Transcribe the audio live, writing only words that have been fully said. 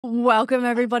Welcome,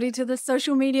 everybody, to the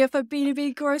Social Media for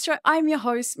B2B Growth Show. I'm your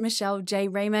host, Michelle J.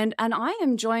 Raymond, and I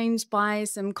am joined by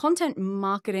some content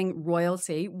marketing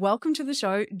royalty. Welcome to the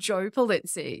show, Joe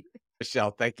Pulizzi. Michelle,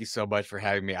 thank you so much for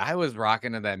having me. I was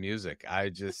rocking to that music.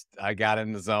 I got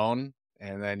in the zone,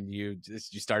 and then you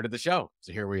started the show.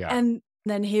 So here we are. And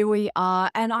then here we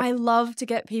are. And I love to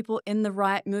get people in the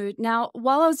right mood. Now,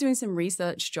 while I was doing some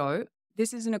research, Joe,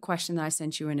 this isn't a question that I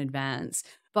sent you in advance,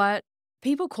 but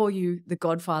people call you the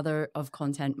Godfather of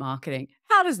Content Marketing.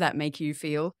 How does that make you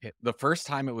feel? The first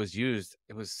time it was used,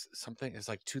 it's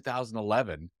like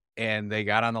 2011, and they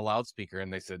got on the loudspeaker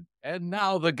and they said, "And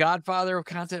now the Godfather of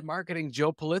Content Marketing,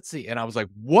 Joe Pulizzi." And I was like,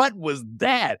 "What was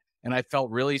that?" And I felt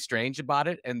really strange about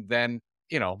it. And then,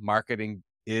 marketing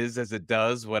is as it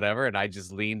does, whatever. And I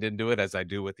just leaned into it as I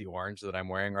do with the orange that I'm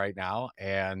wearing right now.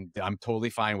 And I'm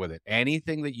totally fine with it.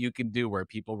 Anything that you can do where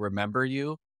people remember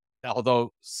you,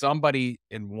 although somebody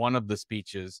in one of the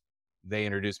speeches, they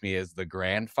introduced me as the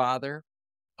grandfather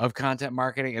of content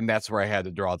marketing, and that's where I had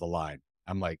to draw the line.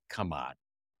 I'm like, "Come on.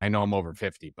 I know I'm over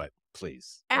 50, but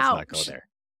please, let's not go Ouch. there."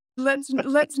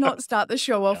 Let's not start the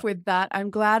show Yeah. off with that. I'm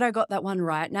glad I got that one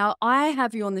right. Now, I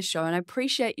have you on the show and I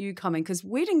appreciate you coming because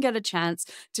we didn't get a chance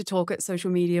to talk at Social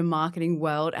Media Marketing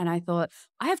World. And I thought,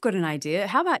 I have got an idea.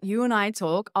 How about you and I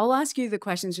talk? I'll ask you the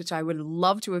questions which I would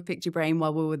love to have picked your brain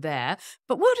while we were there,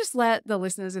 but we'll just let the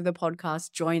listeners of the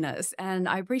podcast join us. And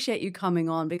I appreciate you coming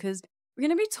on because we're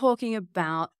going to be talking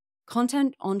about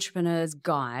Content Entrepreneur's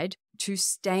Guide to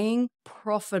Staying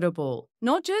Profitable,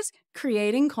 not just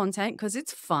creating content because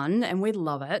it's fun and we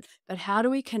love it, but how do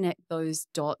we connect those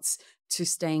dots to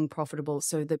staying profitable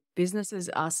so that businesses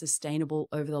are sustainable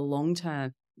over the long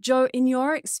term? Joe, in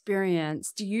your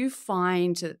experience, do you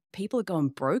find that people are going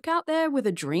broke out there with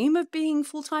a dream of being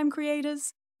full-time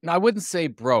creators? No, I wouldn't say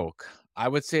broke. I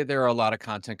would say there are a lot of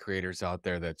content creators out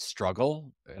there that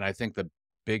struggle, and I think the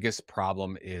biggest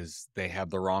problem is they have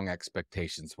the wrong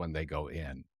expectations when they go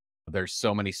in. There's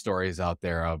so many stories out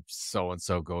there of so and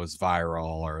so goes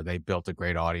viral or they built a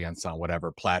great audience on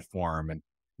whatever platform, and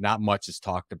not much is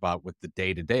talked about with the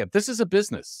day to day of this is a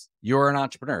business. You're an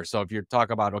entrepreneur. So if you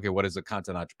talk about, okay, what is a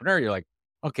content entrepreneur? You're like,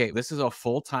 okay, this is a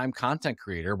full-time content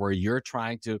creator where you're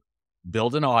trying to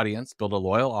build an audience, build a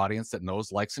loyal audience that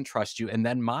knows, likes, and trusts you, and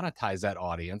then monetize that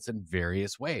audience in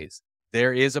various ways.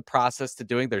 There is a process to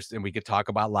doing this, and we could talk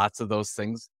about lots of those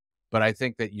things. But I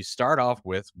think that you start off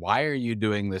with why are you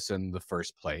doing this in the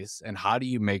first place? And how do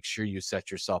you make sure you set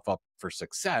yourself up for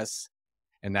success?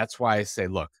 And that's why I say,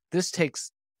 look, this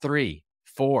takes 3,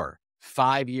 4,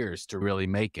 5 years to really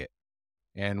make it.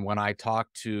 And when I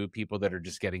talk to people that are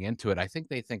just getting into it, I think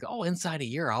they think, oh, inside a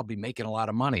year, I'll be making a lot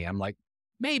of money. I'm like,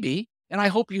 maybe. And I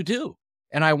hope you do.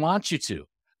 And I want you to.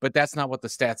 But that's not what the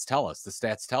stats tell us. The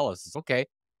stats tell us it's okay.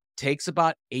 Takes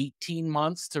about 18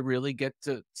 months to really get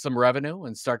to some revenue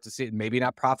and start to see it. Maybe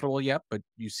not profitable yet, but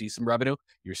you see some revenue.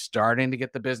 You're starting to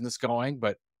get the business going.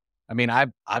 But I mean,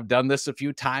 I've done this a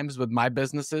few times with my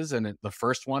businesses. And the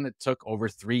first one, it took over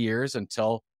 3 years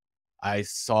until I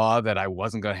saw that I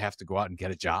wasn't gonna have to go out and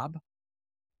get a job,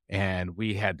 and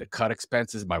we had to cut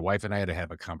expenses. My wife and I had to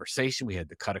have a conversation. We had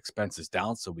to cut expenses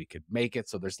down so we could make it.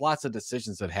 So there's lots of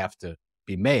decisions that have to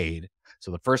be made.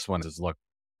 So the first one is, look,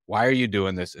 why are you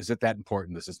doing this? Is it that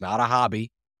important? This is not a hobby.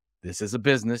 This is a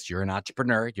business. You're an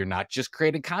entrepreneur. You're not just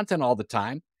creating content all the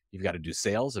time. You've got to do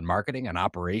sales and marketing and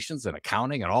operations and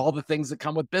accounting and all the things that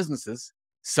come with businesses.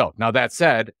 So now that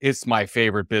said, it's my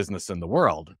favorite business in the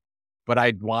world, but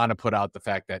I want to put out the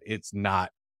fact that it's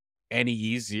not any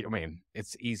easy. I mean,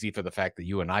 it's easy for the fact that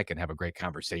you and I can have a great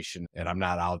conversation and I'm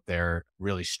not out there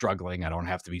really struggling. I don't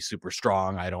have to be super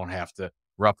strong. I don't have to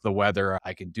rough the weather.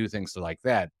 I can do things like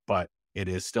that, but it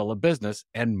is still a business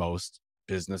and most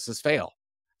businesses fail.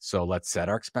 So let's set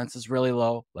our expenses really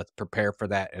low. Let's prepare for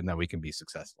that and then we can be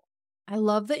successful. I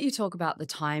love that you talk about the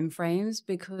time frames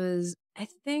because I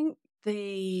think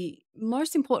the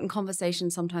most important conversation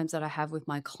sometimes that I have with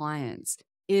my clients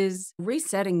is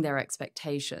resetting their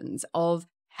expectations of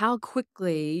how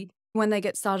quickly, when they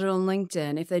get started on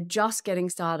LinkedIn, if they're just getting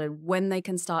started, when they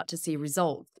can start to see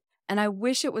results. And I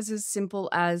wish it was as simple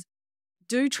as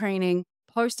do training,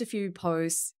 post a few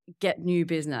posts, get new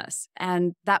business.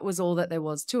 And that was all that there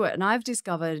was to it. And I've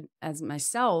discovered as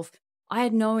myself, I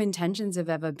had no intentions of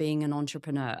ever being an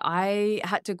entrepreneur. I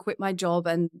had to quit my job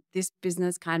and this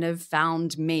business kind of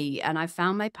found me and I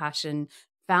found my passion,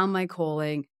 found my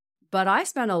calling. But I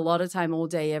spent a lot of time all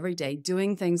day, every day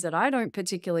doing things that I don't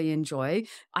particularly enjoy.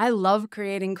 I love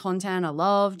creating content. I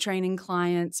love training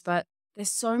clients, but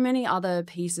there's so many other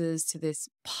pieces to this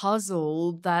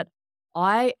puzzle that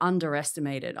I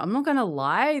underestimated. I'm not going to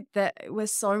lie, there were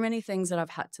so many things that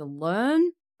I've had to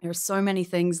learn There are so many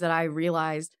things that I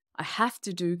realized I have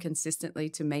to do consistently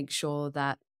to make sure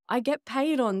that I get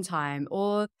paid on time,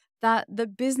 or that the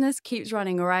business keeps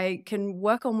running, or I can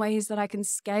work on ways that I can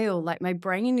scale. Like my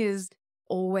brain is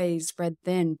always spread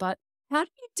thin. But how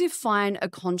do you define a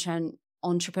content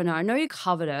entrepreneur? I know you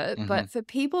covered it, Mhm. but for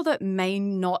people that may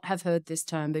not have heard this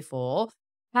term before,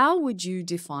 how would you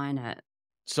define it?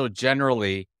 So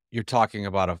generally, you're talking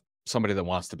about somebody that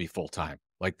wants to be full time.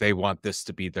 Like they want this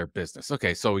to be their business.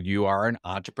 Okay, so you are an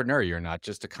entrepreneur. You're not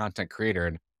just a content creator.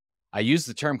 And I use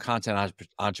the term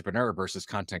entrepreneur versus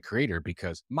content creator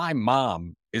because my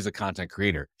mom is a content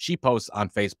creator. She posts on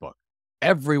Facebook.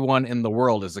 Everyone in the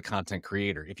world is a content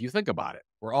creator. If you think about it,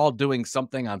 we're all doing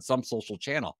something on some social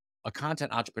channel. A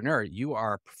content entrepreneur, you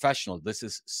are a professional. This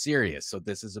is serious. So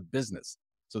this is a business.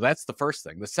 So that's the first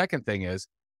thing. The second thing is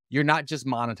you're not just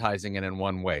monetizing it in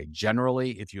one way.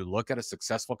 Generally, if you look at a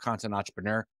successful content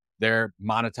entrepreneur, they're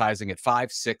monetizing it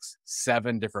 5, 6,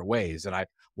 7 different ways. And I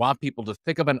want people to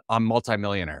think of a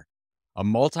multimillionaire. A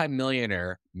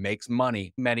multimillionaire makes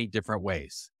money many different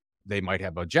ways. They might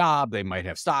have a job, they might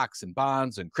have stocks and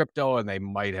bonds and crypto, and they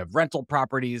might have rental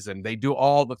properties, and they do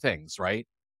all the things, right?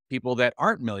 People that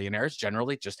aren't millionaires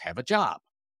generally just have a job.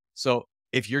 So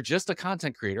if you're just a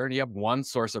content creator and you have one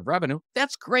source of revenue,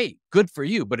 that's great. Good for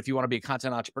you. But if you want to be a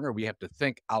content entrepreneur, we have to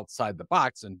think outside the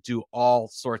box and do all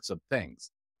sorts of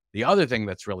things. The other thing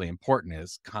that's really important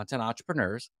is content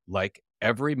entrepreneurs, like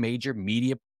every major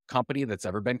media company that's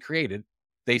ever been created,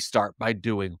 they start by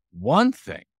doing one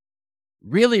thing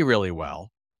really, really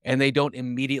well, and they don't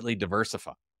immediately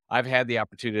diversify. I've had the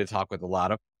opportunity to talk with a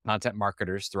lot of content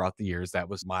marketers throughout the years. That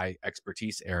was my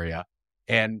expertise area.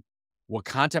 And what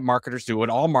content marketers do, what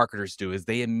all marketers do, is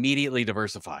they immediately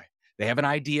diversify. They have an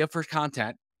idea for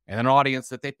content and an audience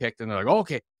that they picked, and they're like, oh,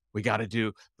 okay, we got to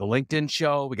do the LinkedIn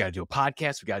show. We got to do a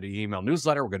podcast. We got to do an email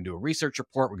newsletter. We're going to do a research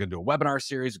report. We're going to do a webinar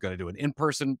series. We're going to do an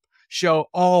in-person show,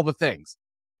 all the things.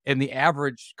 And the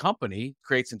average company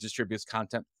creates and distributes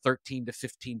content 13 to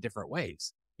 15 different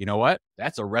ways. You know what?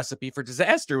 That's a recipe for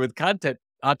disaster with content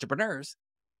entrepreneurs.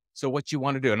 So what you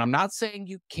want to do, and I'm not saying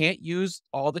you can't use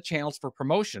all the channels for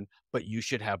promotion, but you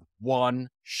should have one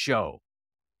show.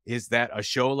 Is that a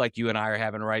show like you and I are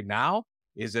having right now?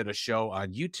 Is it a show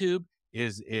on YouTube?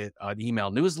 Is it an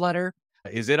email newsletter?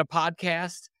 Is it a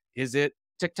podcast? Is it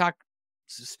TikTok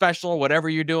special, whatever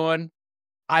you're doing?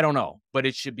 I don't know, but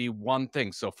it should be one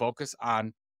thing. So focus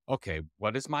on, okay,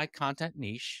 what is my content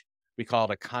niche? We call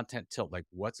it a content tilt. Like,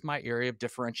 what's my area of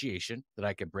differentiation that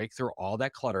I can break through all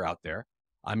that clutter out there?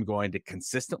 I'm going to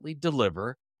consistently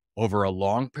deliver over a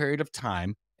long period of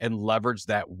time and leverage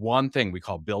that one thing we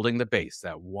call building the base,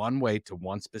 that one way to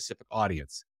one specific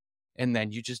audience. And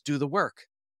then you just do the work.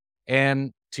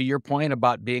 And to your point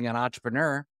about being an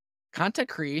entrepreneur, content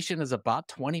creation is about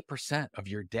 20% of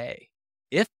your day,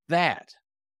 if that.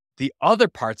 The other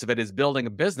parts of it is building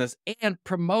a business and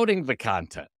promoting the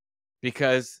content,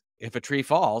 because if a tree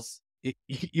falls,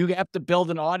 you have to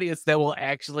build an audience that will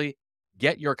actually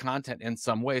get your content in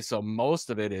some way. So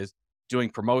most of it is doing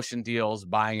promotion deals,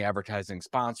 buying advertising,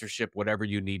 sponsorship, whatever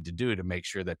you need to do to make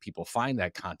sure that people find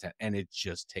that content. And it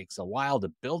just takes a while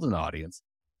to build an audience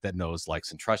that knows,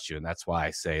 likes, and trusts you. And that's why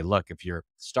I say, look, if you're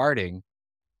starting,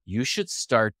 you should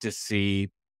start to see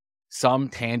some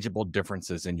tangible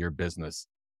differences in your business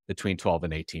between 12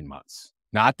 and 18 months.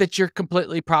 Not that you're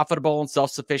completely profitable and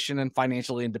self-sufficient and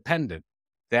financially independent.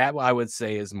 That I would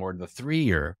say is more the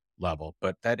 3-year level,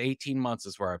 but that 18 months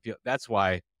is where I feel that's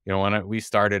why, when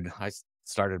I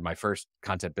started my first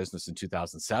content business in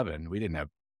 2007, we didn't have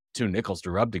 2 nickels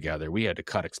to rub together. We had to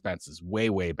cut expenses way,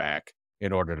 way back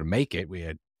in order to make it. We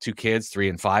had 2 kids, 3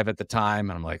 and 5 at the time.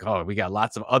 And I'm like, oh, we got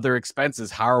lots of other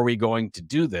expenses. How are we going to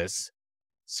do this?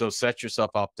 So set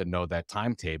yourself up to know that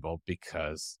timetable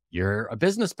because you're a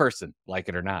business person, like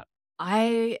it or not.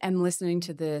 I am listening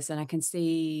to this and I can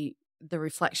see the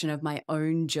reflection of my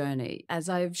own journey. As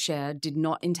I've shared, did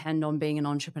not intend on being an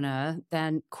entrepreneur,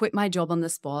 then quit my job on the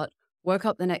spot, woke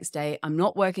up the next day. I'm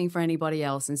not working for anybody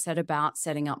else and set about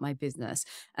setting up my business.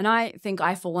 And I think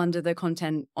I fall under the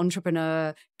content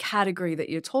entrepreneur category that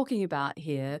you're talking about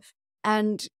here.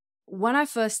 And when I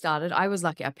first started, I was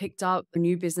lucky. I picked up a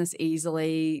new business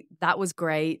easily. That was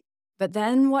great. But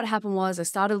then what happened was I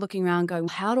started looking around going,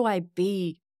 how do I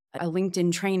be a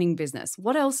LinkedIn training business?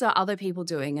 What else are other people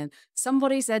doing? And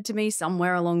somebody said to me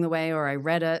somewhere along the way, or I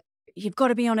read it, you've got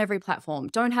to be on every platform.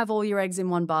 Don't have all your eggs in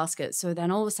one basket. So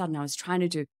then all of a sudden I was trying to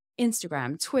do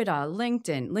Instagram, Twitter,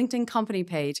 LinkedIn company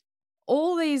page,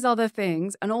 all these other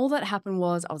things. And all that happened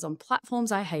was I was on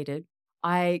platforms I hated.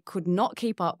 I could not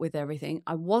keep up with everything.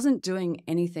 I wasn't doing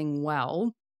anything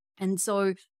well. And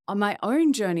so on my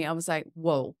own journey, I was like,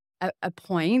 whoa, at a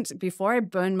point before I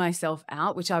burned myself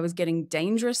out, which I was getting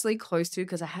dangerously close to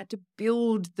because I had to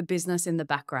build the business in the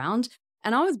background.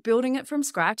 And I was building it from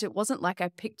scratch. It wasn't like I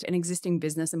picked an existing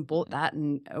business and bought that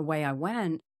and away I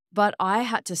went. But I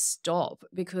had to stop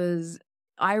because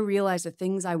I realized the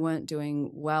things I weren't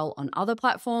doing well on other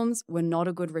platforms were not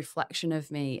a good reflection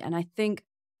of me. And I think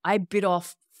I bit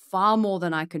off far more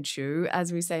than I could chew.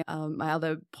 As we say, my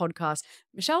other podcast,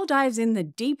 Michelle dives in the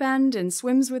deep end and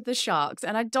swims with the sharks.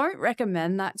 And I don't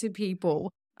recommend that to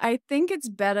people. I think it's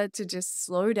better to just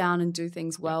slow down and do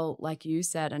things Yeah. well, like you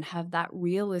said, and have that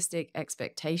realistic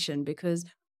expectation. Because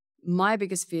my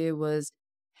biggest fear was,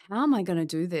 how am I going to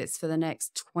do this for the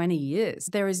next 20 years?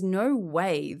 There is no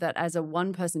way that as a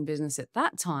one person business at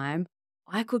that time,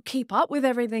 I could keep up with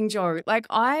everything, Joe. Like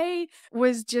I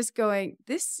was just going,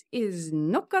 this is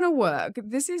not going to work.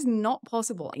 This is not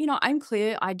possible. I'm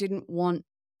clear I didn't want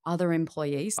other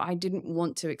employees. I didn't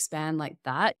want to expand like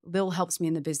that. Lil helps me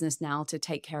in the business now to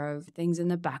take care of things in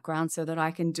the background so that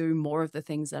I can do more of the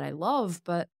things that I love.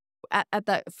 But at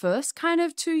that first kind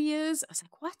of 2 years, I was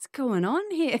like, what's going on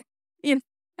here? You know,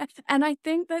 and I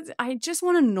think that I just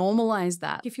want to normalize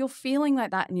that. If you're feeling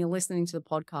like that and you're listening to the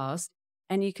podcast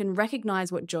and you can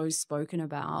recognize what Joe's spoken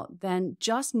about, then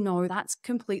just know that's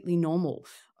completely normal.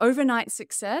 Overnight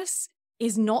success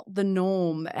is not the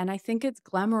norm. And I think it's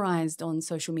glamorized on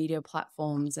social media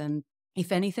platforms. And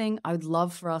if anything, I would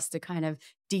love for us to kind of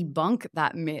debunk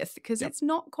that myth because Yep. it's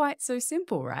not quite so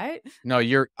simple, right? No,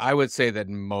 I would say that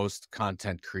most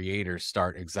content creators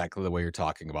start exactly the way you're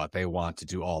talking about. They want to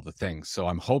do all the things. So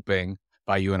I'm hoping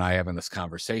by you and I having this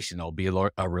conversation, it'll be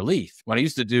a relief. When I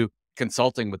used to do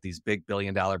consulting with these big $1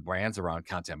 billion brands around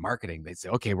content marketing, they'd say,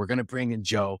 okay, we're going to bring in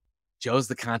Joe. Joe's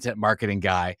the content marketing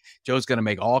guy. Joe's going to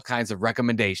make all kinds of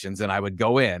recommendations. And I would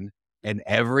go in, and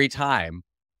every time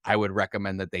I would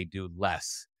recommend that they do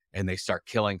less and they start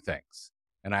killing things.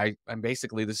 And I'm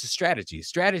basically, this is strategy.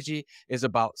 Strategy is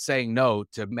about saying no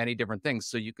to many different things.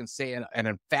 So you can say an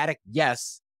emphatic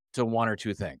yes to one or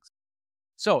two things.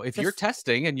 So if The you're f-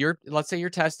 testing and let's say you're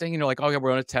testing and you're like, okay,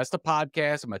 we're going to test a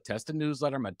podcast. I'm going to test a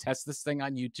newsletter. I'm going to test this thing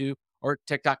on YouTube or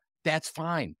TikTok. That's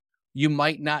fine. You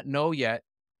might not know yet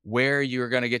where you're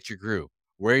going to get your groove,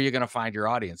 where you're going to find your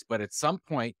audience. But at some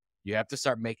point, you have to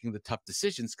start making the tough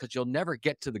decisions because you'll never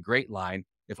get to the great line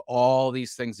if all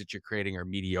these things that you're creating are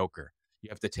mediocre. You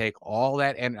have to take all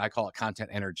that, and I call it content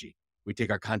energy. We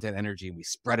take our content energy and we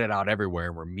spread it out everywhere,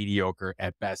 and we're mediocre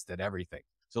at best at everything.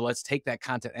 So let's take that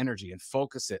content energy and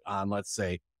focus it on, let's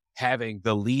say, having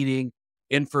the leading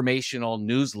informational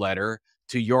newsletter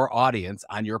to your audience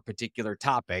on your particular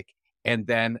topic, and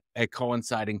then a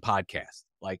coinciding podcast.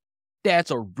 Like that's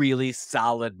a really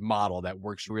solid model that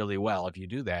works really well if you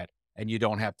do that, and you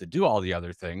don't have to do all the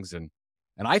other things. And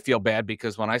I feel bad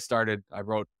because when I started, I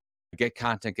wrote Get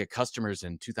Content, Get Customers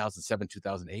in 2007,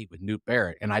 2008 with Newt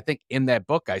Barrett. And I think in that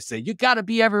book, I say, you got to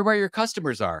be everywhere your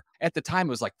customers are. At the time, it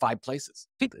was like 5 places.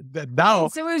 Now,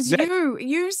 so it was that, you.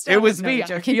 You it started. was No, me. I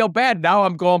joking. feel bad. Now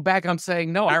I'm going back. I'm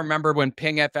saying no. I remember when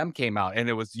Ping FM came out and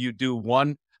it was you do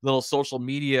one little social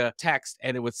media text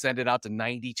and it would send it out to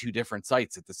 92 different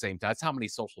sites at the same time. That's how many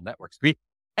social networks we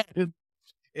had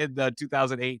in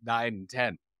 2008, 9, and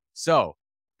 10. So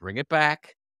bring it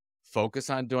back. Focus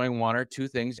on doing one or two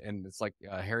things. And it's like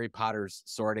Harry Potter's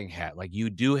sorting hat. Like you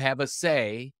do have a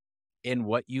say in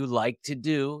what you like to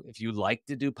do. If you like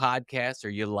to do podcasts or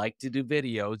you like to do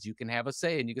videos, you can have a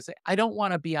say and you can say, I don't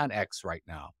want to be on X right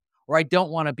now, or I don't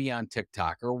want to be on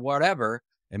TikTok or whatever,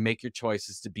 and make your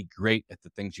choices to be great at the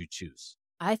things you choose.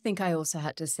 I think I also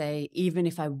had to say, even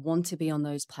if I want to be on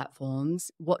those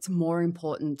platforms, what's more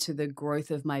important to the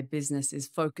growth of my business is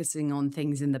focusing on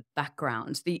things in the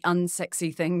background, the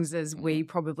unsexy things as we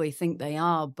probably think they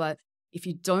are. But if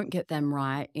you don't get them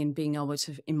right in being able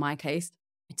to, in my case,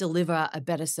 deliver a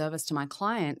better service to my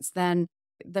clients, then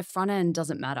the front end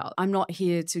doesn't matter. I'm not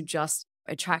here to just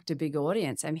attract a big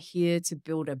audience. I'm here to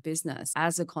build a business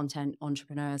as a content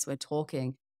entrepreneur, as we're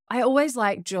talking. I always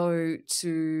like Joe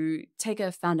to take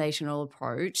a foundational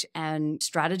approach and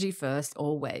strategy first,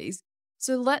 always.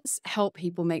 So let's help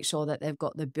people make sure that they've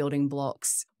got the building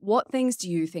blocks. What things do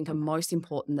you think are most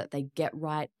important that they get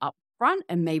right up front,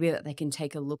 and maybe that they can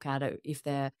take a look at it if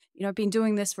they're, been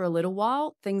doing this for a little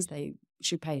while, things they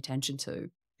should pay attention to?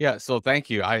 Yeah, so thank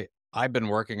you. I've been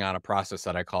working on a process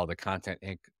that I call the Content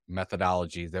Inc.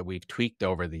 methodology that we've tweaked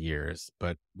over the years,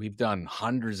 but we've done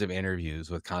hundreds of interviews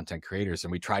with content creators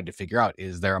and we tried to figure out,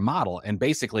 is there a model? And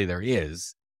basically there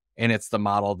is, and it's the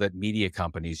model that media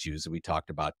companies use that we talked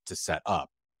about to set up.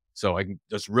 So I can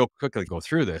just real quickly go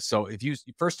through this. So if you,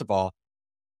 first of all,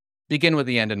 begin with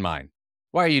the end in mind.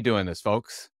 Why are you doing this,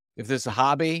 folks? If this is a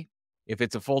hobby, if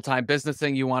it's a full-time business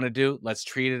thing you want to do, let's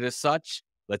treat it as such.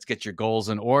 Let's get your goals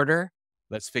in order.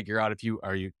 Let's figure out if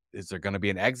is there going to be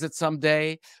an exit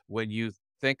someday? When you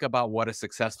think about what a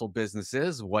successful business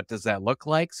is, what does that look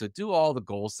like? So do all the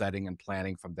goal setting and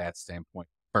planning from that standpoint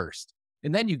first.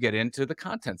 And then you get into the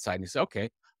content side and you say, okay,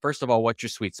 first of all, what's your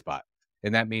sweet spot?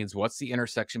 And that means what's the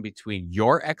intersection between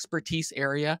your expertise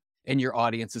area and your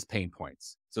audience's pain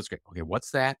points? So it's great. Okay,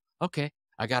 what's that? Okay,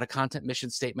 I got a content mission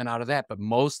statement out of that. But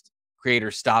most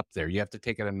creators stop there. You have to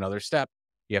take it another step.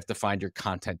 You have to find your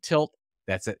content tilt.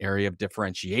 That's an area of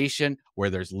differentiation where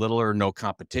there's little or no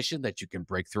competition that you can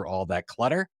break through all that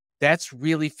clutter. That's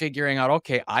really figuring out,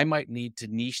 okay, I might need to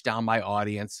niche down my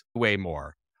audience way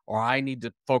more, or I need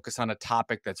to focus on a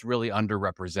topic that's really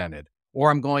underrepresented, or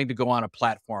I'm going to go on a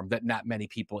platform that not many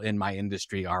people in my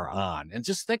industry are on. And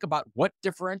just think about what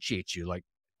differentiates you. Like,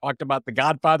 talked about the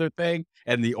Godfather thing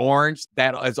and the orange,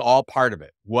 that is all part of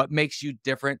it. What makes you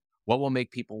different? What will make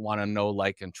people want to know,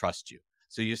 like, and trust you?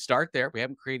 So you start there. We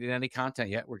haven't created any content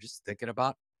yet. We're just thinking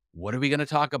about what are we going to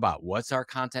talk about? What's our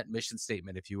content mission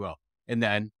statement, if you will? And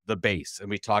then the base. And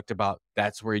we talked about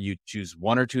that's where you choose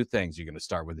one or two things. You're going to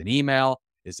start with an email.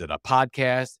 Is it a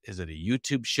podcast? Is it a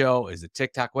YouTube show? Is it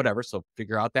TikTok? Whatever. So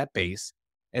figure out that base.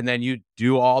 And then you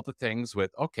do all the things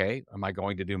with, okay, am I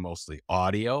going to do mostly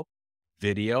audio,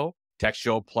 video,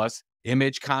 textual plus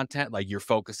image content? Like, you're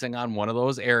focusing on one of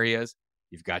those areas.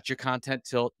 You've got your content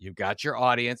tilt, you've got your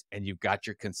audience, and you've got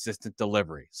your consistent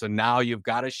delivery. So now you've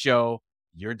got to show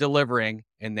you're delivering,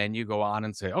 and then you go on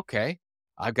and say, okay,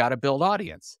 I've got to build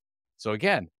audience. So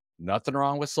again, nothing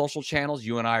wrong with social channels.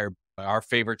 You and I are our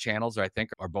favorite channels, I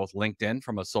think, are both LinkedIn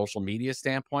from a social media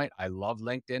standpoint. I love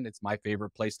LinkedIn. It's my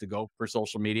favorite place to go for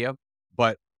social media.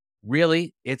 But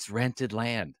really, it's rented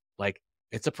land. Like,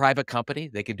 it's a private company.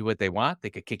 They can do what they want. They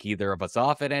could kick either of us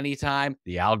off at any time.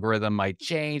 The algorithm might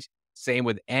change. Same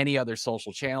with any other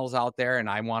social channels out there. And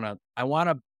I want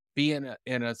to be in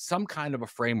a some kind of a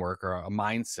framework or a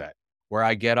mindset where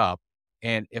I get up,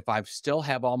 and if I still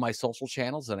have all my social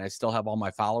channels and I still have all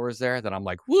my followers there, then I'm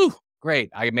like, woo, great,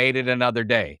 I made it another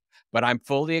day. But I'm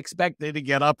fully expected to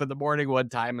get up in the morning one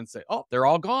time and say, oh, they're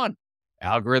all gone.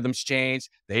 Algorithms changed.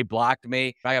 They blocked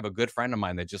me. I have a good friend of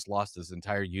mine that just lost his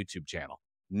entire YouTube channel,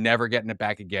 never getting it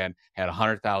back again, had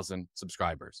 100,000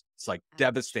 subscribers. It's like Ouch.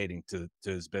 devastating to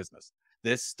his business.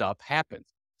 This stuff happens.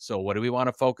 So what do we want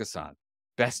to focus on?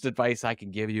 Best advice I can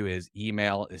give you is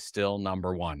email is still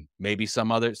number one. Maybe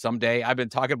someday. I've been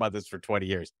talking about this for 20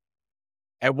 years.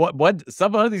 And what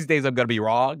some of these days I'm going to be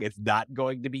wrong. It's not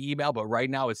going to be email, but right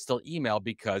now it's still email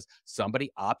because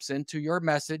somebody opts into your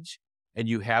message and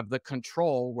you have the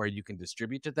control where you can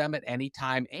distribute to them at any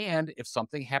time. And if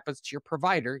something happens to your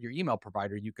provider, your email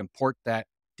provider, you can port that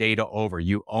data over.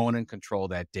 You own and control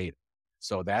that data.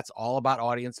 So that's all about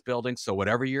audience building. So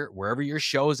wherever your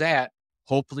show's at,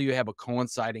 hopefully you have a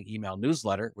coinciding email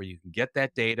newsletter where you can get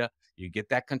that data, you get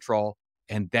that control,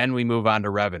 and then we move on to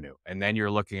revenue. And then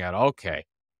you're looking at, okay,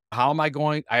 how am I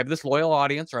have this loyal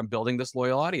audience, or I'm building this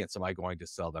loyal audience. Am I going to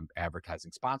sell them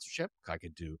advertising sponsorship? I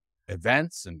could do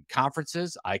events and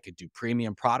conferences. I could do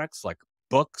premium products like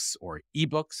books or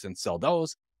ebooks and sell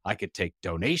those. I could take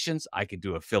donations. I could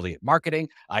do affiliate marketing.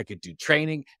 I could do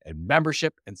training and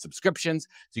membership and subscriptions.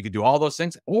 So you could do all those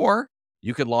things, or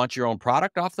you could launch your own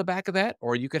product off the back of that,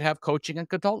 or you could have coaching and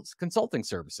consulting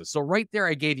services. So right there,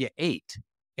 I gave you 8.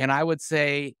 And I would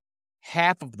say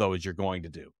half of those you're going to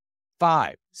do.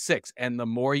 5, 6. And the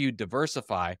more you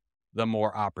diversify, the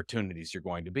more opportunities you're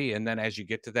going to be. And then as you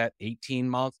get to that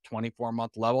 18-month,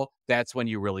 24-month level, that's when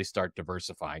you really start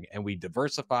diversifying. And we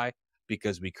diversify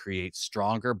because we create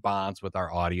stronger bonds with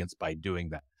our audience by doing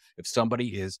that. If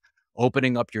somebody is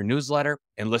opening up your newsletter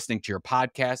and listening to your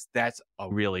podcast, that's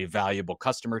a really valuable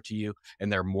customer to you,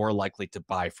 and they're more likely to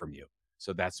buy from you.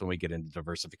 So that's when we get into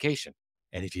diversification.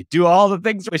 And if you do all the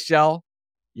things, Michelle,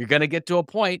 you're going to get to a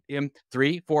point in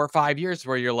 3, 4, 5 years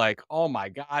where you're like, oh my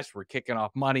gosh, we're kicking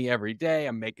off money every day.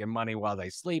 I'm making money while they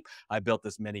sleep. I built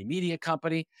this mini media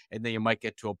company. And then you might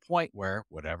get to a point where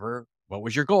what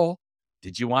was your goal?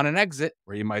 Did you want an exit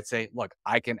where you might say, look,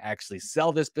 I can actually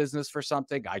sell this business for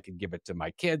something. I can give it to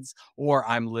my kids, or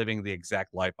I'm living the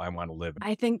exact life I want to live.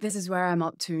 I think this is where I'm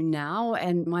up to now,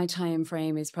 and my time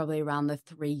frame is probably around the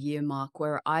 3-year mark,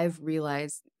 where I've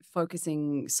realized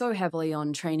focusing so heavily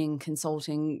on training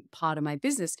consulting part of my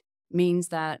business means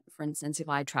that, for instance, if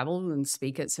I travel and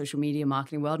speak at Social Media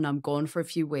Marketing World and I'm gone for a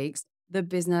few weeks, the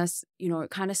business, it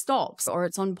kind of stops or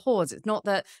it's on pause. It's not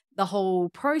that the whole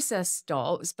process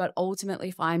stops, but ultimately,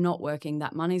 if I'm not working,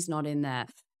 that money's not in there.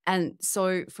 And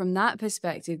so from that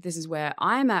perspective, this is where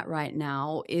I'm at right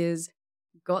now, is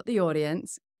got the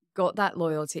audience, got that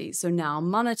loyalty. So now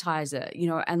monetize it,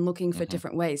 and looking for Mhm.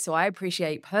 different ways. So I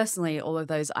appreciate personally all of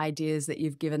those ideas that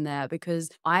you've given there because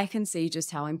I can see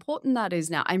just how important that is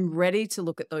now. I'm ready to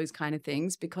look at those kind of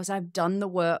things because I've done the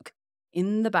work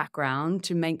in the background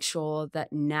to make sure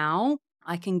that now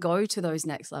I can go to those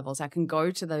next levels. I can go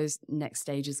to those next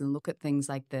stages and look at things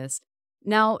like this.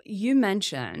 Now, you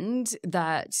mentioned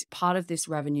that part of this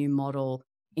revenue model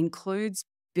includes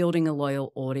building a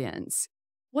loyal audience.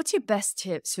 What's your best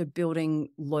tips for building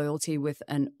loyalty with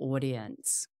an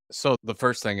audience? So the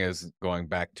first thing is going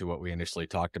back to what we initially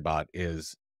talked about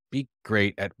is be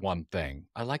great at one thing.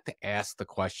 I like to ask the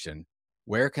question,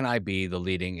 where can I be the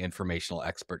leading informational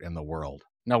expert in the world?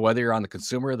 Now, whether you're on the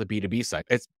consumer or the B2B side,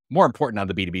 it's more important on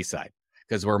the B2B side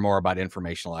because we're more about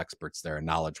informational experts there and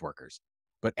knowledge workers.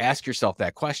 But ask yourself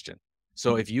that question.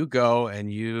 So if you go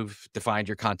and you've defined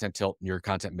your content tilt, your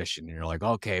content mission, and you're like,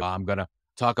 okay, I'm going to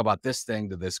talk about this thing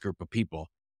to this group of people.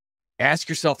 Ask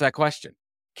yourself that question.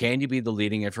 Can you be the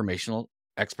leading informational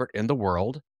expert in the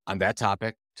world on that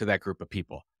topic to that group of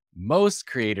people? Most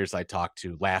creators I talk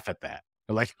to laugh at that.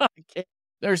 They're like, I can't,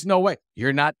 there's no way.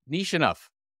 You're not niche enough.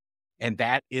 And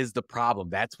that is the problem.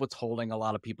 That's what's holding a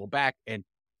lot of people back. And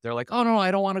they're like, oh, no,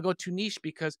 I don't want to go too niche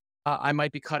because I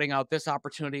might be cutting out this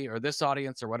opportunity or this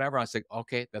audience or whatever. I say,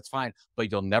 okay, that's fine.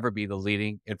 But you'll never be the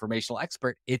leading informational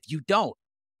expert if you don't.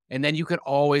 And then you can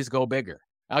always go bigger.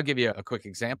 I'll give you a quick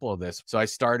example of this. So I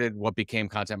started what became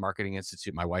Content Marketing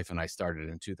Institute. My wife and I started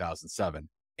in 2007.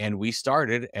 And we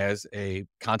started as a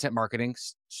content marketing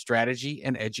strategy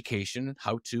and education,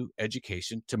 how to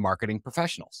education to marketing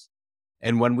professionals.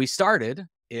 And when we started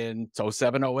in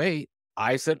 '07, '08,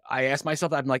 I asked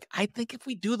myself, I'm like, I think if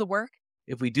we do the work,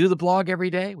 if we do the blog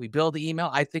every day, we build the email,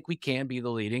 I think we can be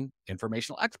the leading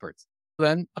informational experts.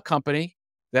 Then a company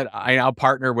that I now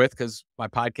partner with because my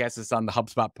podcast is on the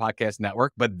HubSpot podcast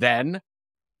network. But then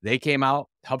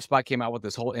HubSpot came out with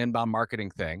this whole inbound marketing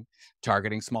thing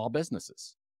targeting small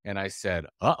businesses. And I said,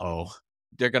 uh-oh,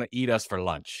 they're going to eat us for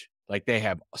lunch. Like they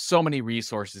have so many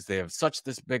resources. They have such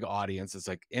this big audience. It's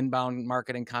like inbound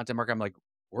marketing, content marketing. I'm like,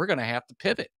 we're going to have to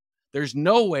pivot. There's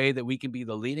no way that we can be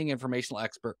the leading informational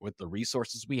expert with the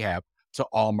resources we have to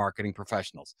all marketing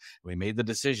professionals. We made the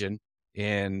decision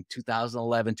in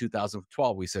 2011,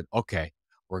 2012. We said, okay,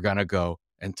 we're going to go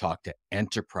and talk to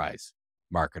enterprise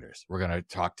marketers. We're going to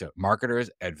talk to marketers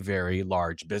at very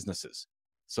large businesses.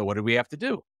 So what did we have to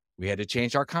do? We had to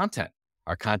change our content.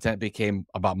 Our content became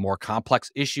about more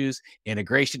complex issues,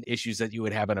 integration issues that you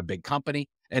would have in a big company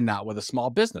and not with a small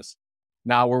business.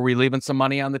 Now, were we leaving some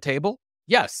money on the table?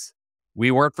 Yes.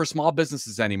 We weren't for small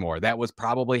businesses anymore. That was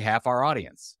probably half our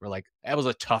audience. We're like, that was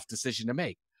a tough decision to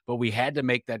make. But we had to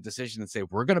make that decision and say,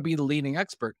 if we're going to be the leading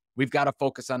expert, we've got to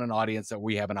focus on an audience that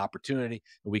we have an opportunity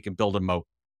and we can build a moat.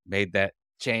 Made that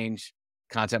change.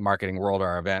 Content Marketing World,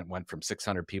 our event, went from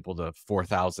 600 people to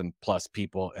 4,000 plus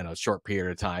people in a short period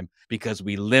of time because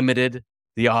we limited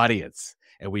the audience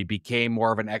and we became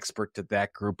more of an expert to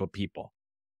that group of people.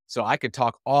 So I could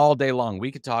talk all day long. We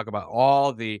could talk about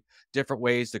all the different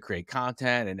ways to create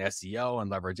content and SEO and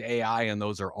leverage AI, and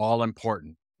those are all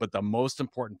important. But the most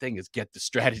important thing is get the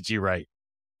strategy right.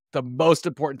 The most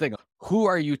important thing, who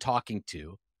are you talking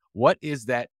to? What is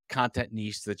that content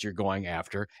niche that you're going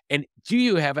after? And do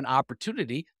you have an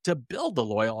opportunity to build a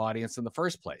loyal audience in the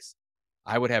first place?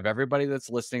 I would have everybody that's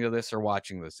listening to this or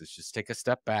watching this is just take a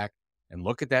step back and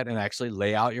look at that and actually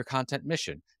lay out your content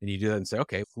mission. And you do that and say,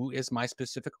 okay, who is my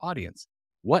specific audience?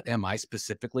 What am I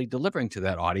specifically delivering to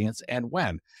that audience and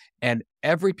when? And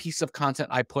every piece of content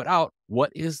I put out,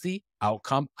 what is the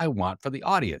outcome I want for the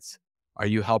audience? Are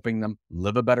you helping them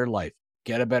live a better life,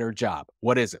 get a better job?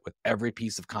 What is it with every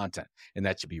piece of content? And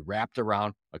that should be wrapped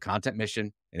around a content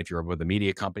mission. And if you're with a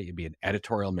media company, it'd be an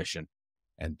editorial mission.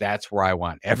 And that's where I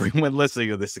want everyone listening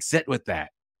to this to sit with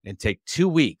that and take 2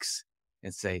 weeks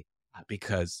and say,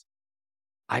 because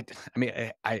I mean,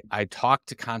 I talk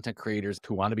to content creators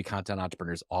who want to be content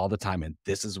entrepreneurs all the time, and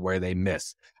this is where they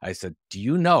miss. I said, do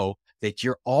you know that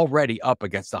you're already up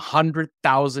against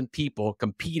 100,000 people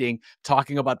competing,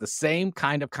 talking about the same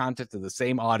kind of content to the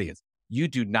same audience? You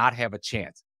do not have a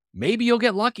chance. Maybe you'll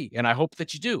get lucky, and I hope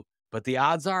that you do, but the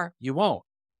odds are you won't.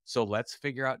 So let's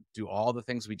figure out, do all the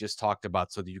things we just talked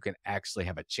about so that you can actually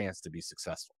have a chance to be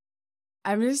successful.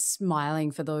 I'm just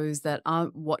smiling for those that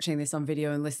aren't watching this on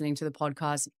video and listening to the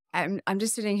podcast. I'm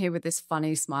just sitting here with this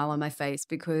funny smile on my face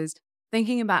because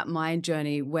thinking about my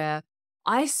journey where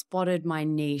I spotted my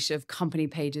niche of company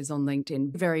pages on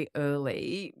LinkedIn very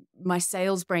early. My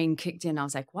sales brain kicked in. I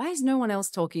was like, why is no one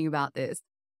else talking about this?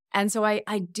 And so I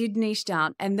did niche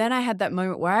down. And then I had that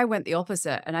moment where I went the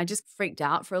opposite and I just freaked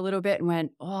out for a little bit and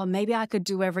went, oh, maybe I could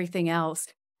do everything else.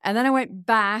 And then I went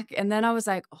back and then I was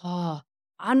like, oh,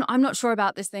 I'm not sure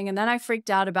about this thing. And then I freaked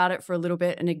out about it for a little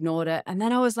bit and ignored it. And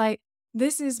then I was like,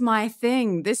 this is my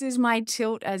thing. This is my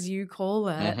tilt, as you call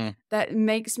it, Mhm. that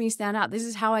makes me stand out. This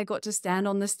is how I got to stand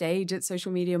on the stage at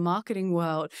Social Media Marketing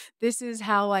World. This is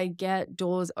how I get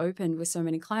doors opened with so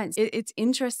many clients. It's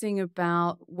interesting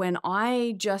about when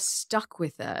I just stuck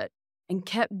with it and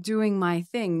kept doing my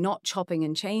thing, not chopping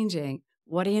and changing.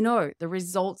 What do you know? The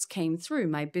results came through.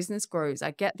 My business grows.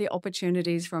 I get the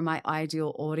opportunities from my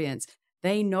ideal audience.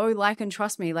 They know, like, and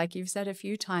trust me, like you've said a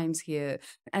few times here.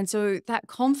 And so that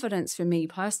confidence for me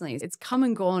personally, it's come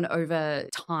and gone over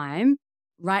time.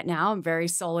 Right now, I'm very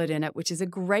solid in it, which is a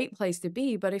great place to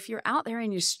be. But if you're out there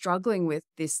and you're struggling with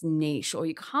this niche or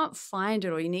you can't find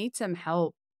it or you need some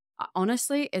help,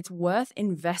 honestly, it's worth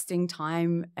investing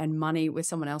time and money with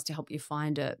someone else to help you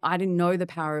find it. I didn't know the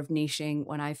power of niching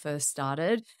when I first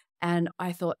started. And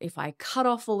I thought if I cut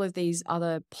off all of these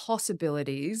other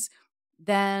possibilities,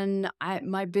 then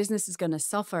my business is going to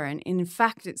suffer. And in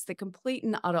fact, it's the complete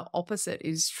and utter opposite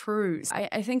is true.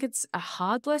 I think it's a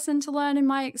hard lesson to learn in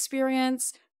my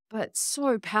experience, but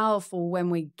so powerful when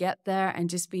we get there and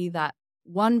just be that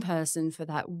one person for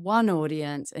that one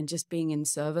audience and just being in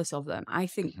service of them. I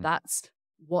think Mhm. that's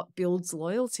what builds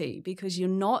loyalty because you're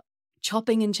not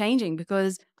chopping and changing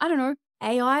because I don't know,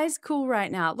 AI is cool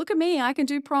right now. Look at me, I can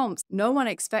do prompts. No one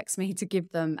expects me to give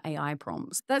them AI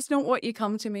prompts. That's not what you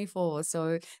come to me for.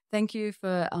 So thank you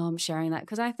for sharing that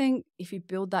because I think if you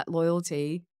build that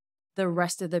loyalty, the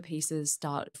rest of the pieces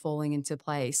start falling into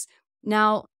place.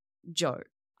 Now, Joe,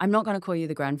 I'm not going to call you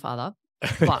the grandfather,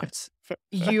 but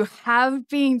you have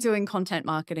been doing content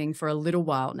marketing for a little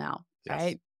while now, Yes.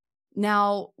 right?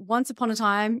 Now, once upon a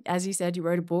time, as you said, you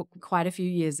wrote a book quite a few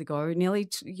years ago, nearly,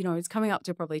 it's coming up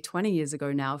to probably 20 years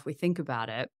ago now, if we think about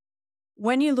it.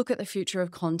 When you look at the future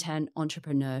of content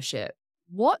entrepreneurship,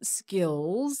 what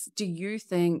skills do you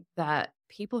think that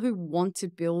people who want to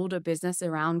build a business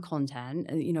around content,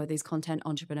 these content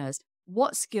entrepreneurs,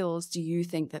 what skills do you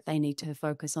think that they need to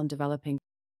focus on developing?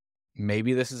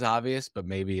 Maybe this is obvious, but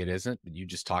maybe it isn't. But you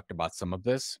just talked about some of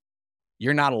this.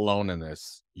 You're not alone in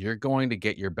this. You're going to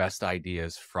get your best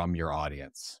ideas from your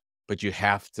audience, but you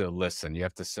have to listen. You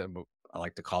have to send, I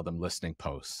like to call them listening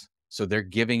posts. So they're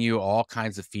giving you all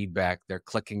kinds of feedback. They're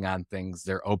clicking on things,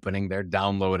 they're opening, they're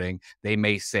downloading. They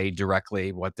may say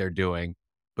directly what they're doing,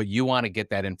 but you want to get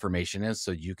that information in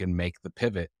so you can make the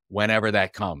pivot whenever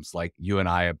that comes, like you and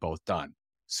I have both done.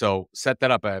 So set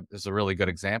that up as a really good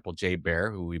example. Jay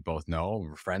Bear, who we both know,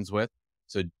 we're friends with.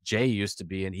 So Jay used to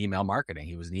be in email marketing.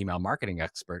 He was an email marketing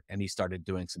expert and he started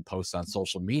doing some posts on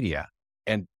social media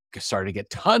and started to get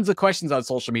tons of questions on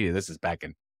social media. This is back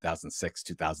in 2006,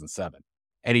 2007.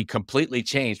 And he completely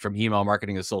changed from email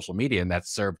marketing to social media and that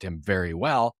served him very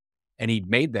well. And he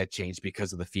made that change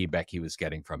because of the feedback he was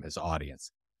getting from his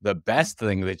audience. The best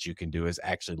thing that you can do is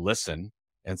actually listen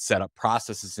and set up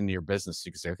processes into your business. So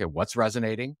you can say, okay, what's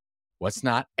resonating? What's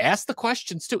not? Ask the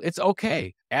questions too. It's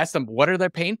okay. Ask them, what are their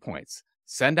pain points?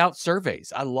 Send out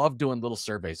surveys. I love doing little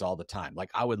surveys all the time. Like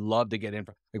I would love to get in.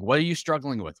 Like, what are you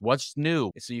struggling with? What's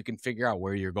new? So you can figure out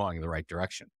where you're going in the right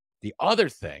direction. The other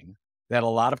thing that a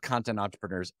lot of content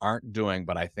entrepreneurs aren't doing,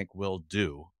 but I think will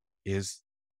do, is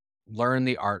learn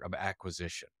the art of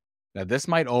acquisition. Now, this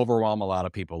might overwhelm a lot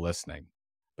of people listening,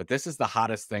 but this is the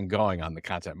hottest thing going on the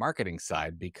content marketing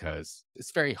side because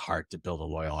it's very hard to build a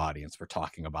loyal audience. We're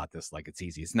talking about this like it's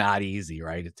easy. It's not easy,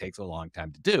 right? It takes a long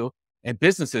time to do. And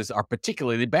businesses are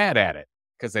particularly bad at it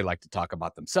because they like to talk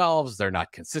about themselves. They're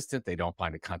not consistent. They don't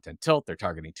find a content tilt. They're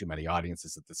targeting too many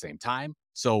audiences at the same time.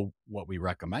 So, what we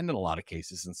recommend in a lot of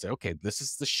cases and say, okay, this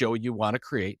is the show you want to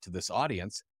create to this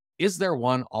audience. Is there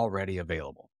one already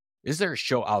available? Is there a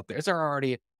show out there? Is there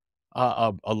already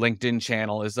a LinkedIn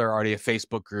channel? Is there already a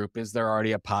Facebook group? Is there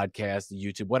already a podcast,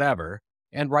 YouTube, whatever?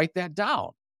 And write that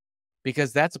down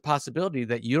because that's a possibility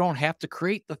that you don't have to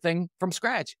create the thing from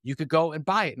scratch. You could go and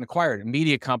buy it and acquire it. And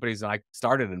media companies, and I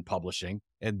started in publishing,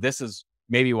 and this is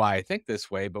maybe why I think this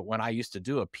way. But when I used to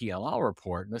do a PLL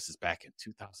report, and this is back in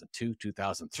 2002,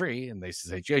 2003, and they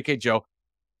say, okay, Joe,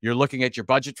 you're looking at your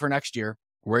budget for next year.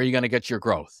 Where are you going to get your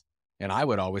growth? And I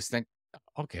would always think,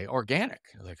 okay, organic.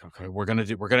 Like, okay, we're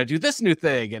gonna do this new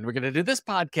thing, and we're gonna do this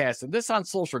podcast and this on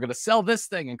social. We're gonna sell this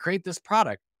thing and create this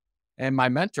product. And my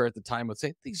mentor at the time would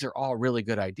say, these are all really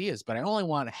good ideas, but I only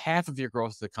want half of your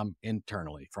growth to come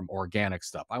internally from organic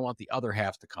stuff. I want the other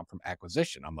half to come from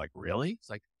acquisition. I'm like, really? It's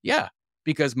like, yeah,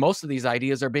 because most of these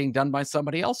ideas are being done by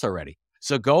somebody else already.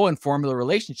 So go and form the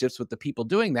relationships with the people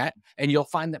doing that, and you'll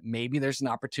find that maybe there's an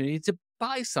opportunity to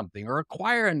buy something or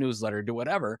acquire a newsletter, do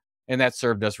whatever. And that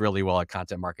served us really well at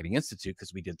Content Marketing Institute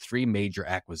because we did 3 major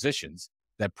acquisitions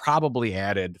that probably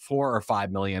added $4 or $5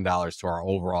 million to our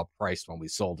overall price when we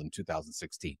sold in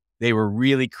 2016. They were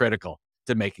really critical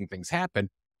to making things happen,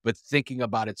 but thinking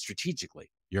about it strategically.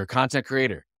 You're a content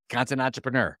creator, content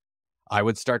entrepreneur. I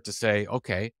would start to say,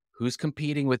 okay, who's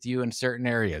competing with you in certain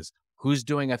areas? Who's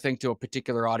doing a thing to a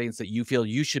particular audience that you feel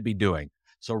you should be doing?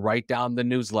 So write down the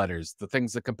newsletters, the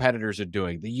things the competitors are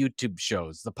doing, the YouTube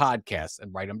shows, the podcasts,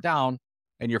 and write them down.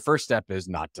 And your first step is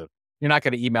you're not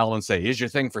going to email and say, is your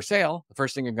thing for sale? The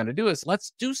first thing you're going to do is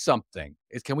let's do something.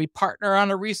 Can we partner on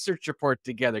a research report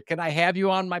together? Can I have you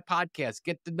on my podcast?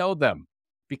 Get to know them,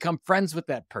 become friends with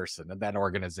that person and that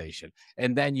organization.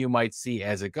 And then you might see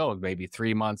as it goes, maybe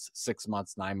 3 months, 6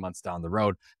 months, 9 months down the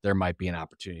road, there might be an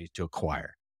opportunity to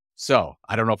acquire. So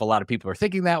I don't know if a lot of people are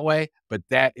thinking that way, but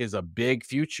that is a big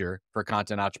future for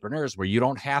content entrepreneurs where you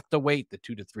don't have to wait the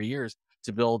 2 to 3 years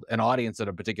to build an audience in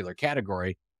a particular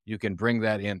category. You can bring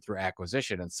that in through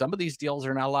acquisition. And some of these deals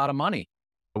are not a lot of money.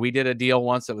 We did a deal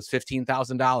once that was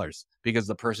 $15,000 because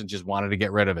the person just wanted to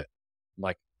get rid of it. I'm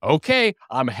like, okay,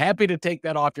 I'm happy to take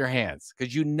that off your hands,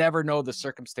 because you never know the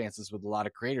circumstances with a lot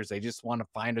of creators. They just want to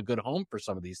find a good home for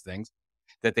some of these things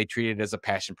that they treated as a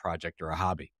passion project or a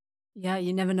hobby. Yeah,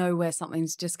 you never know where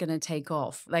something's just going to take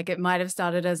off. Like it might have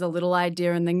started as a little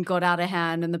idea and then got out of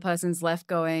hand, and the person's left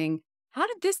going, how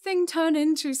did this thing turn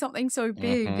into something so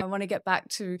big? I want to get back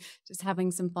to just having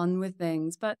some fun with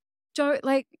things. But Joe,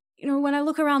 when I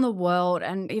look around the world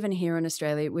and even here in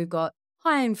Australia, we've got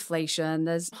high inflation,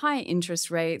 there's high interest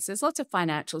rates, there's lots of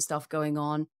financial stuff going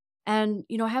on. And,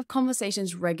 I have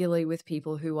conversations regularly with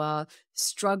people who are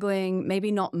struggling,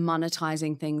 maybe not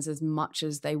monetizing things as much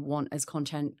as they want as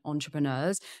content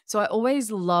entrepreneurs. So I always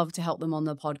love to help them on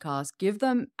the podcast, give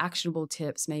them actionable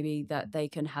tips, maybe that they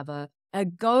can have a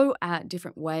go at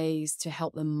different ways to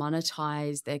help them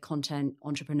monetize their content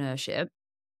entrepreneurship.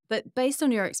 But based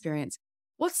on your experience,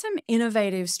 what's some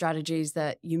innovative strategies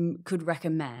that you could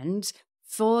recommend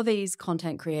for these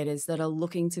content creators that are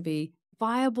looking to be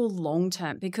viable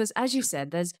long-term? Because as you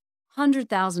said, there's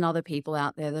 100,000 other people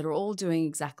out there that are all doing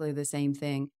exactly the same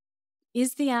thing.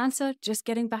 Is the answer just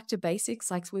getting back to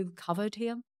basics like we've covered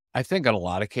here? I think in a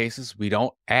lot of cases, we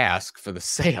don't ask for the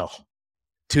sale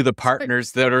to the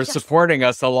partners that are supporting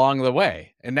us along the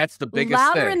way. And that's the biggest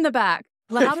thing. Louder in the back.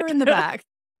 Louder in the back.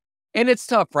 And it's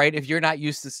tough, right? If you're not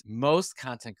used to, most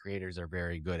content creators are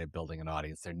very good at building an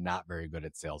audience. They're not very good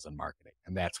at sales and marketing.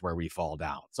 And that's where we fall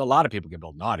down. So a lot of people can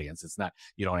build an audience. It's not,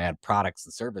 you don't add products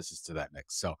and services to that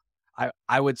mix. So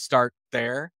I would start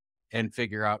there and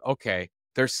figure out, okay,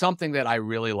 there's something that I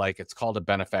really like. It's called a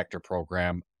benefactor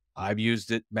program. I've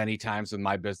used it many times in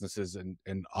my businesses,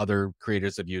 and other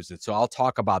creators have used it. So I'll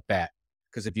talk about that.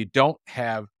 Because if you don't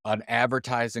have an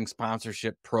advertising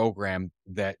sponsorship program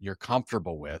that you're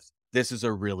comfortable with, this is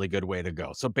a really good way to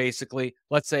go. So basically,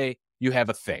 let's say you have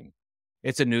a thing.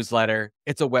 It's a newsletter,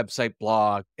 it's a website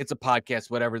blog, it's a podcast,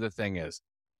 whatever the thing is.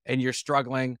 And you're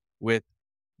struggling with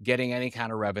getting any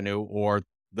kind of revenue, or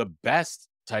the best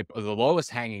type of the lowest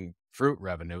hanging fruit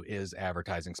revenue is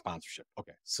advertising sponsorship.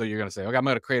 Okay. So you're going to say, okay, I'm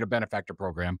going to create a benefactor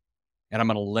program and I'm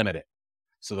going to limit it.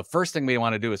 So the first thing we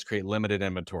want to do is create limited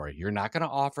inventory. You're not going to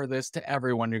offer this to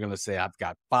everyone. You're going to say, I've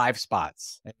got 5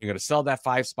 spots. And you're going to sell that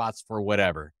 5 spots for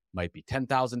whatever. Might be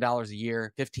 $10,000 a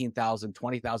year, $15,000,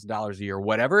 $20,000 a year,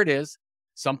 whatever it is,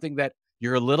 something that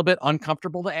you're a little bit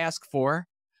uncomfortable to ask for,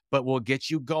 but will get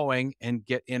you going and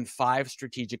get in 5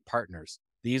 strategic partners.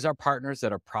 These are partners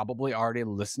that are probably already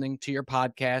listening to your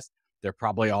podcast. They're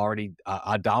probably already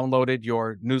downloaded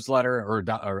your newsletter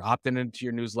or opted into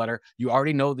your newsletter. You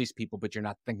already know these people, but you're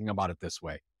not thinking about it this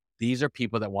way. These are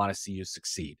people that want to see you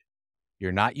succeed.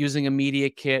 You're not using a media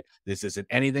kit. This isn't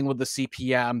anything with the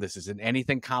CPM. This isn't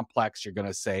anything complex. You're going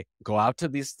to say, go out to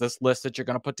this list that you're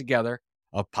going to put together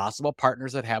of possible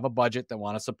partners that have a budget that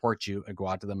want to support you, and go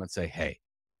out to them and say, hey,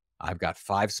 I've got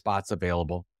 5 spots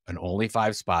available, and only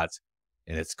 5 spots.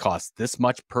 And it's cost this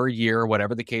much per year,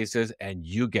 whatever the case is. And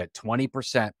you get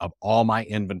 20% of all my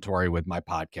inventory with my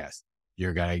podcast.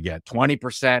 You're going to get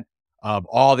 20% of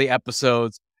all the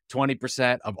episodes,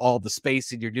 20% of all the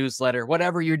space in your newsletter,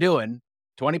 whatever you're doing,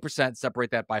 20%,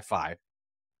 separate that by 5.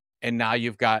 And now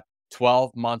you've got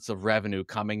 12 months of revenue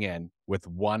coming in with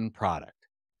one product.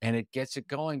 And it gets it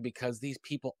going because these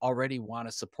people already want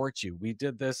to support you. We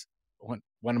did this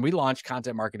when we launched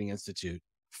Content Marketing Institute,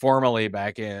 formally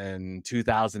back in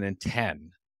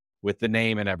 2010 with the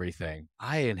name and everything.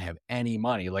 I didn't have any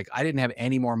money. Like, I didn't have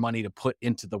any more money to put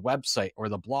into the website or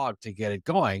the blog to get it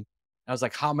going. I was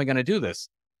like, how am I going to do this?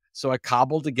 So I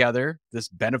cobbled together this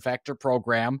benefactor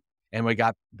program, and we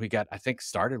got I think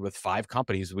started with 5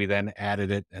 companies. We then added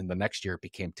it, and the next year it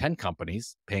became 10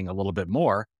 companies, paying a little bit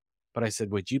more. But I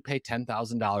said, would you pay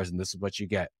 $10,000 and this is what you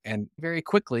get? And very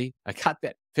quickly, I got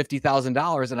that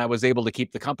 $50,000 and I was able to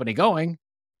keep the company going,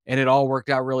 and it all worked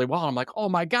out really well. I'm like, oh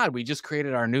my God, we just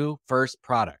created our new first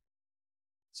product.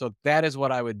 So that is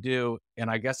what I would do. And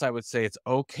I guess I would say it's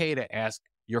okay to ask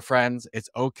your friends. It's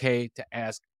okay to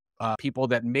ask people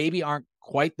that maybe aren't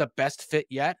quite the best fit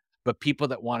yet, but people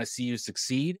that want to see you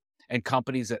succeed, and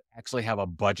companies that actually have a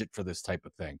budget for this type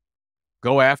of thing.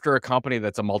 Go after a company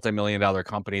that's a multi-million dollar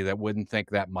company that wouldn't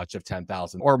think that much of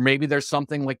 10,000. Or maybe there's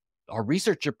something like a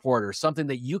research report or something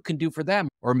that you can do for them.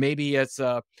 Or maybe it's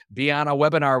be on a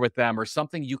webinar with them or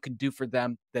something you can do for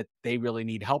them that they really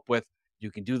need help with. You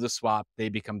can do the swap. They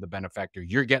become the benefactor.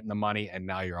 You're getting the money, and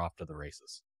now you're off to the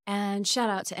races. And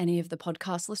shout out to any of the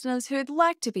podcast listeners who'd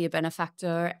like to be a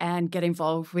benefactor and get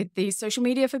involved with the Social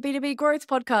Media for B2B Growth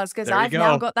podcast, because There you I've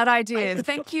now go. got that idea.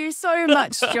 Thank you so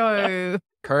much, Joe.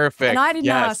 Perfect. And I didn't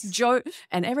ask Yes. Joe,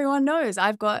 and everyone knows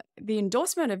I've got the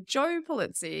endorsement of Joe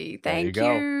Pulizzi. There you Thank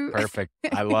go. you. Perfect.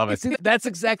 I love it. See, that's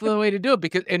exactly the way to do it.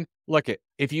 Because, and look,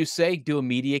 if you say do a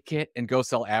media kit and go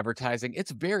sell advertising, it's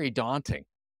very daunting.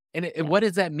 And Yeah, what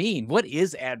does that mean? What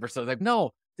is advertising? Like, no,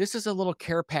 this is a little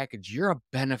care package. You're a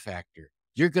benefactor.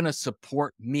 You're going to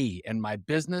support me and my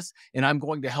business, and I'm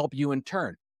going to help you in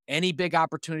turn. Any big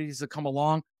opportunities that come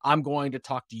along, I'm going to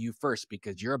talk to you first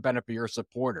because you're a benefit, you're a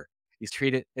supporter. You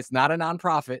treat it, it's not a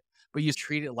nonprofit, but you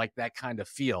treat it like that kind of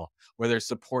feel where they're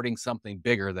supporting something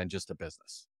bigger than just a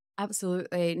business.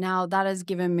 absolutely. Now, that has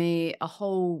given me a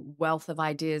whole wealth of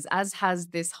ideas, as has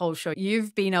this whole show.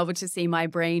 You've been able to see my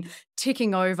brain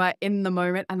ticking over in the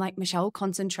moment. I'm like, Michelle,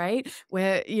 concentrate.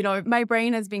 Where, my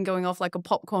brain has been going off like a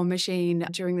popcorn machine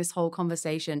during this whole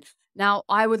conversation. Now,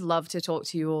 I would love to talk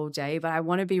to you all day, but I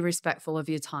want to be respectful of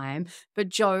your time. But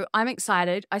Joe, I'm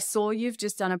excited. I saw you've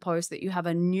just done a post that you have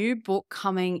a new book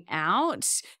coming out.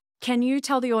 Can you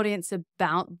tell the audience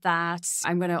about that?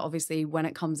 I'm going to obviously, when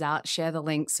it comes out, share the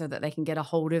link so that they can get a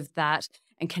hold of that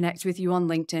and connect with you on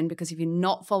LinkedIn. Because if you're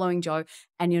not following Joe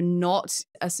and you're not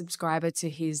a subscriber to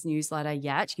his newsletter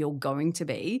yet, you're going to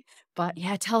be. But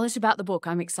yeah, tell us about the book.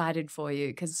 I'm excited for you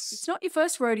because it's not your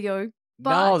first rodeo, No,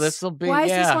 but this will be, why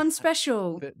is this yeah, one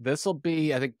special? this will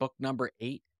be, I think, book number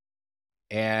 8.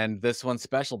 And this one's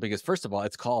special because, first of all,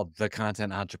 it's called The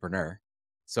Content Entrepreneur.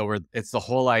 So it's the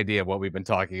whole idea of what we've been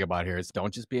talking about here is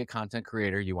don't just be a content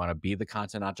creator. You want to be the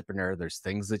content entrepreneur. There's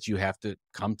things that you have to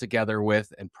come together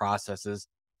with and processes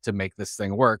to make this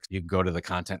thing work. You can go to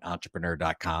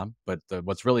thecontententrepreneur.com. But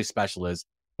what's really special is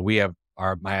I have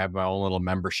my own little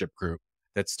membership group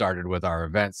that started with our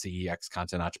event, CEX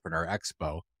Content Entrepreneur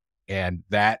Expo. And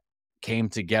that came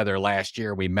together last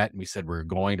year. We met and we said, we're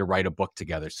going to write a book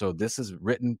together. So this is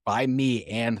written by me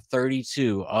and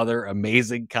 32 other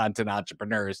amazing content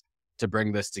entrepreneurs to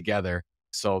bring this together.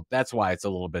 So that's why it's a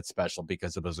little bit special,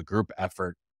 because it was a group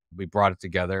effort. We brought it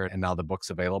together and now the book's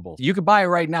available. You can buy it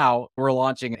right now. We're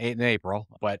launching in April,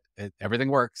 but everything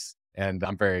works and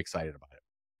I'm very excited about it.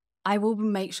 I will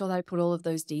make sure that I put all of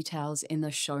those details in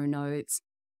the show notes.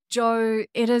 Joe,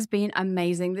 it has been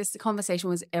amazing. This conversation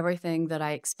was everything that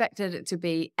I expected it to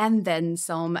be, and then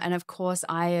some. And of course,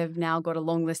 I have now got a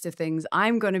long list of things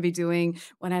I'm going to be doing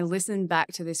when I listen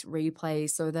back to this replay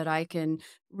so that I can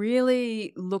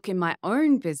really look in my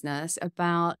own business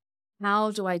about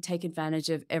how do I take advantage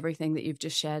of everything that you've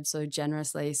just shared so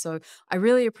generously. So I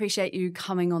really appreciate you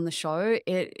coming on the show.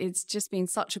 It's just been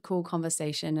such a cool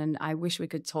conversation, and I wish we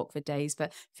could talk for days,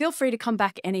 but feel free to come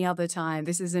back any other time.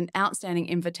 This is an outstanding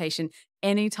invitation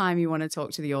anytime you want to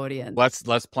talk to the audience.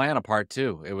 Let's plan a part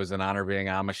 2. It was an honor being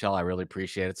on, Michelle. I really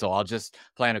appreciate it. So I'll just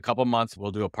plan a couple months. We'll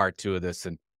do a part 2 of this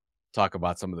and talk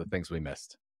about some of the things we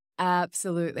missed.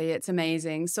 Absolutely. It's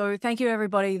amazing. So thank you,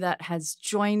 everybody that has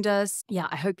joined us. Yeah,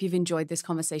 I hope you've enjoyed this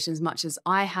conversation as much as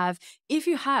I have. If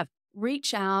you have,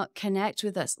 reach out, connect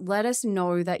with us. Let us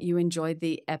know that you enjoyed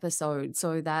the episode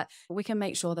so that we can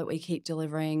make sure that we keep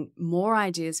delivering more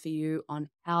ideas for you on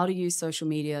how to use social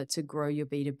media to grow your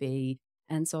B2B.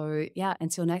 And so, yeah,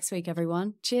 until next week,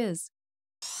 everyone. Cheers.